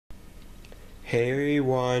Hey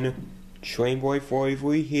everyone,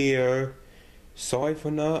 Trainboy43 here. Sorry for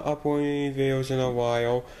not uploading videos in a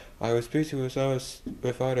while. I was busy with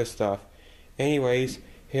other stuff. Anyways,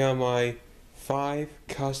 here are my 5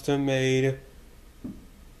 custom-made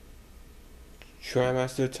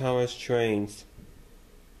Trackmaster Thomas trains.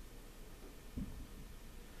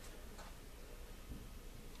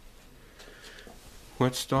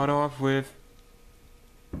 Let's start off with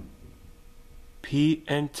Pete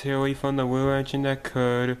and Tilly from the Little Engine That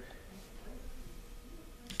Could.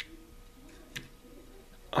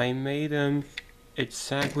 I made them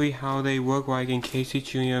exactly how they look like in Casey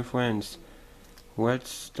Jr. and Friends. Let's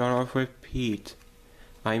start off with Pete.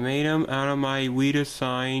 I made him out of my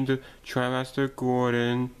redesigned Trackmaster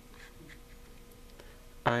Gordon.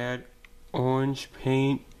 I had orange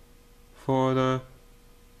paint for the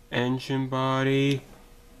engine body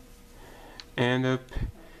and the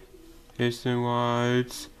piston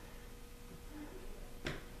rods.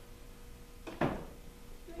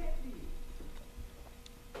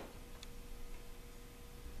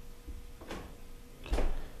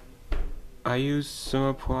 I used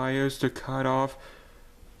some pliers to cut off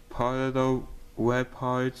part of the wet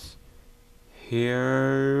parts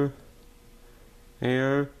here,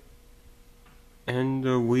 and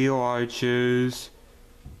the wheel arches.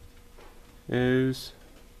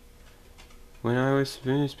 When I was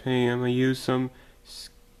finished painting them, I used some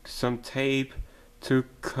tape to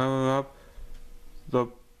cover up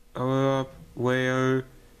where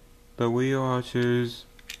the wheel arches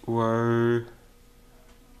were,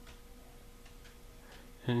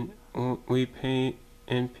 and we painted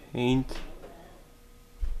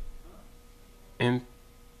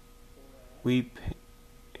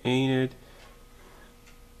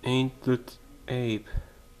the tape.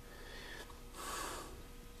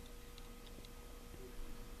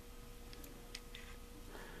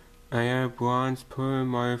 I had bronze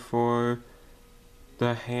primer for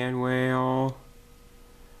the handrail,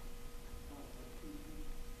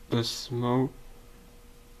 the smoke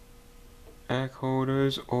act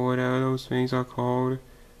holders, or whatever those things are called.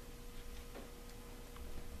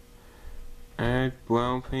 I had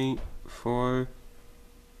brown paint for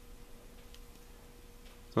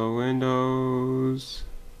the windows,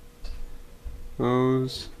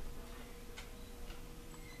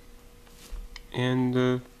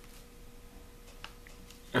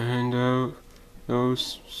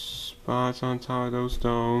 those spots on top of those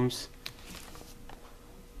domes.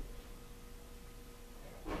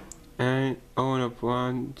 And the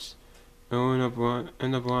bronze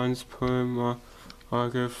primer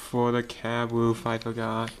marker for the cab roof, I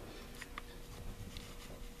forgot.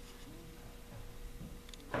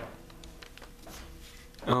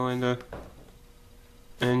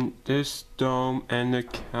 And this dome and the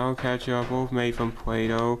cow catcher are both made from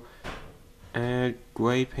Play-Doh. And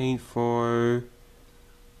gray paint for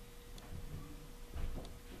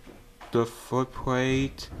the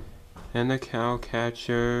footplate and the cow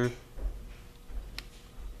catcher,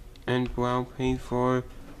 and brown paint for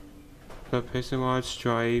the piston rod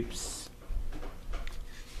stripes.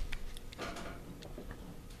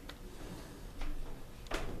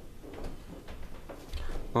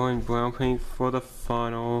 And brown paint for the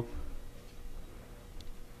funnel.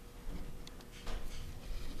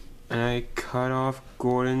 And I cut off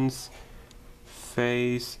Gordon's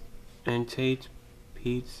face and taped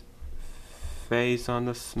Pete's face on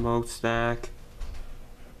the smokestack.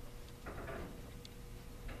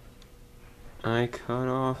 I cut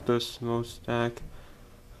off the smokestack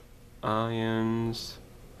irons.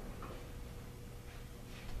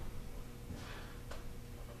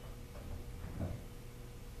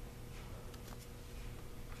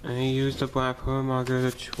 I used the black pearl marker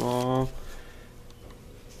to draw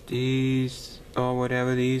these, or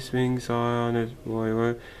whatever these things are on the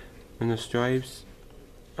boiler, and the stripes,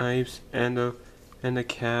 and the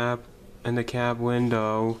cab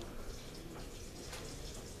window.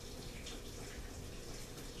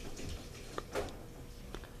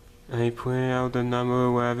 I printed out the number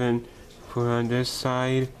 11 put on this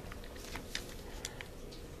side,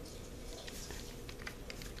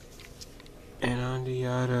 and on the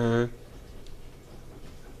other.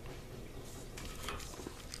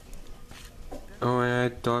 Oh, and I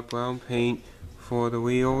had dark brown paint for the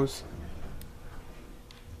wheels.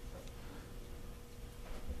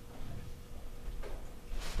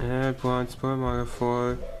 And I had bronze primer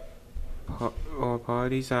for part of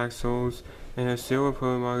these axles, and a silver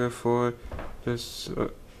primer for this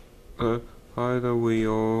part of the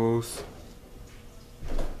wheels.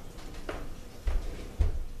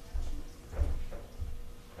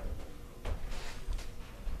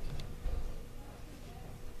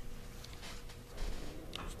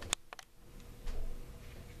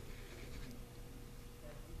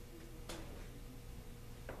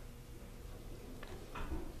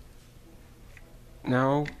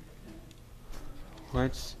 Now,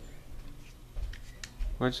 let's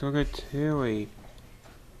look at Tilly.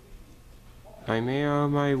 I made all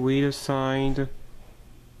my redesigned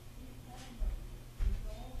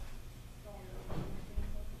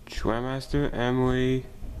Trackmaster Emily.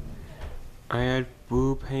 I had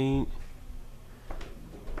blue paint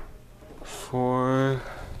for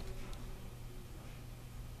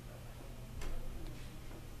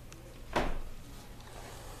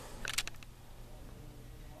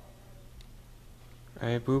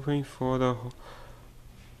the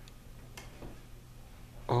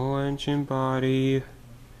whole engine body,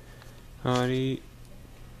 the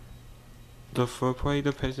footplate,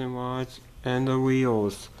 the piston rods, and the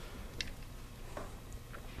wheels.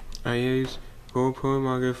 I used gold pulling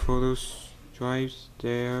marker for those stripes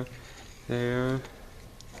there. Yeah.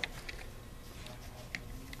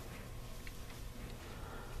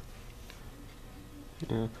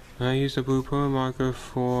 I used a blue pulling marker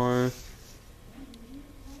for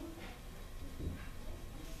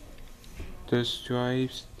the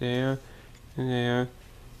stripes there and there,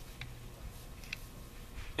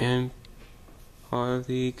 and all of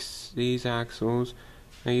these axles.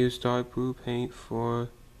 I used dark blue paint for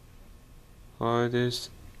all of this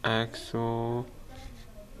axle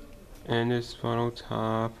and this funnel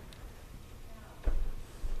top.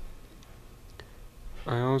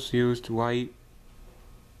 I also used light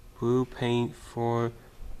blue paint for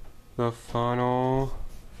the funnel,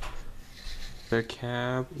 the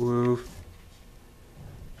cab roof,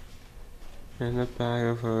 and the back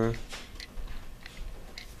of her.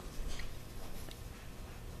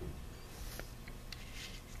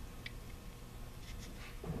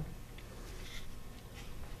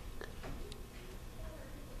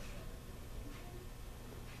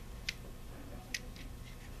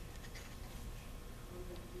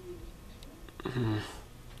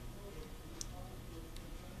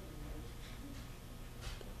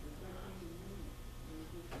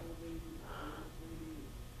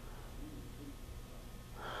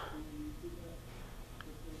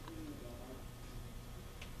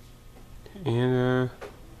 And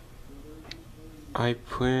I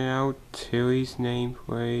printed out Tilly's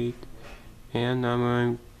nameplate and number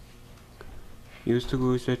and used the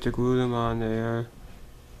glue set to glue them on there.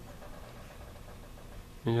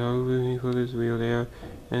 And I was looking for this wheel there,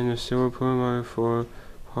 and the silver polymer for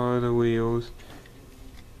part of the wheels.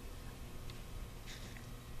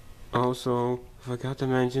 Also, I forgot to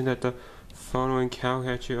mention that the funnel and cow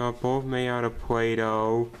catcher are both made out of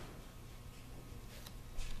Play-Doh.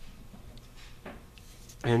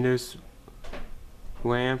 And this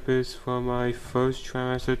lamp is from my first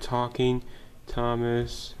Trackmaster Talking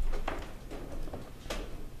Thomas.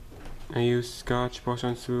 I used Scotch brush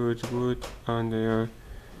on sewage wood on there.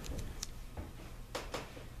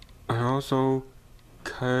 I also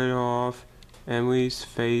cut off Emily's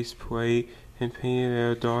face plate and painted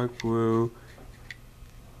it a dark blue.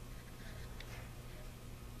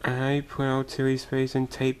 And I put out Tilly's face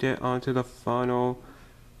and taped it onto the funnel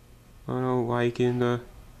like in the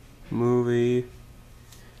movie.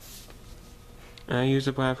 And I used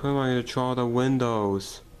a black primer to draw the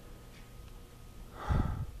windows.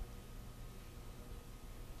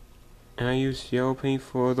 And I used yellow paint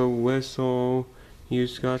for the whistle.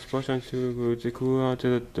 Used Scotch brush on super glue to glue onto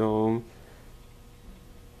the dome.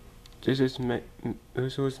 This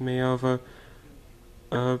was made out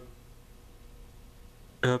of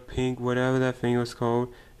a pink, whatever that thing was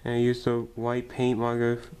called. And I used a white paint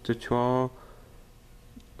marker to draw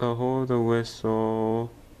the whole of the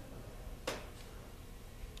whistle.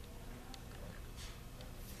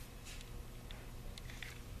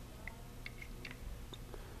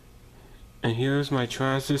 And here's my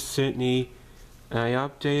Trackmaster Sydney. I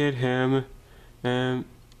updated him, and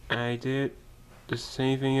I did the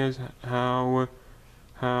same thing as how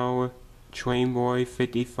Trainboy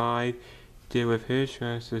 55 did with his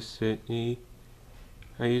Trackmaster Sydney.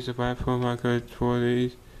 I used a black pearl marker for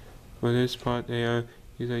this part there.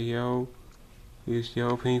 Used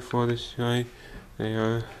yellow paint for the stripe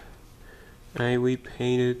there. I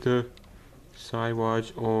repainted the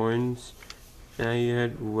sidewalls orange. And I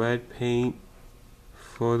had red paint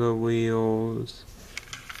for the wheels.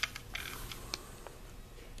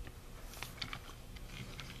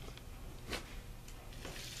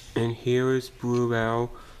 And here is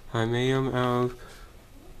Bluebell. I made him out of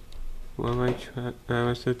one of my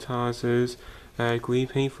Trackmaster tosses. I had green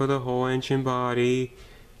paint for the whole engine body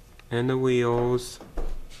and the wheels.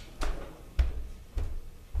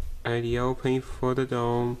 I had yellow paint for the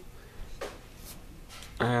dome.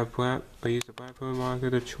 I used a black pearl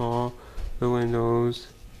marker to draw the windows.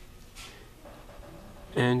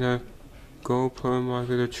 And Gold permanent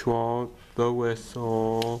marker to troll the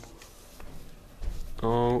whistle.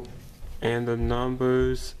 Oh, and the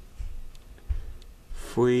numbers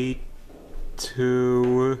 3,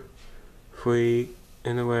 2, 3,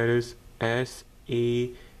 and the letters S,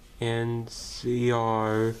 E, and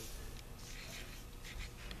CR.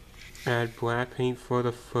 Add black paint for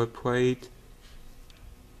the footplate.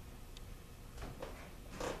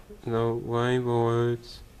 The line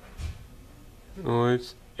boards,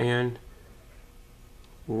 and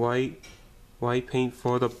white paint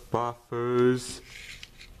for the buffers.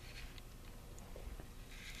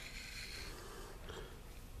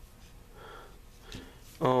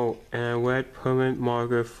 Oh, and red permanent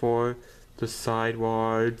marker for the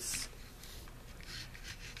sideboards.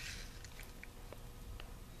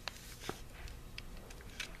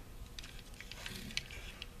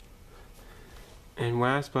 And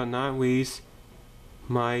last but not least,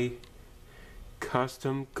 my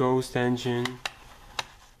custom ghost engine.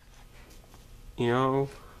 You know,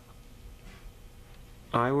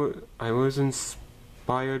 I was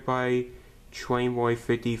inspired by Trainboy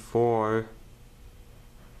 54.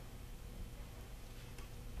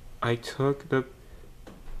 I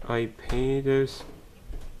painted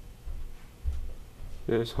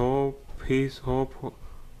this whole piece,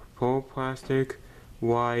 whole plastic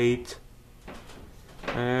white.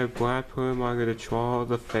 I had black permanent marker to draw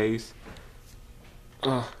the face.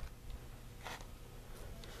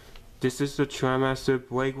 This is the Trackmaster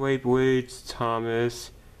Blakeway Bridge,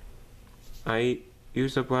 Thomas. I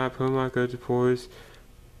used a black permanent marker to pour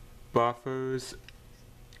buffers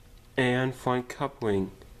and front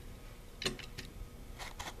coupling.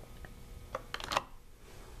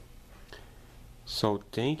 So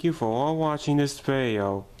thank you for all watching this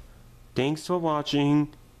video. Thanks for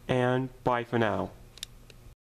watching, and bye for now.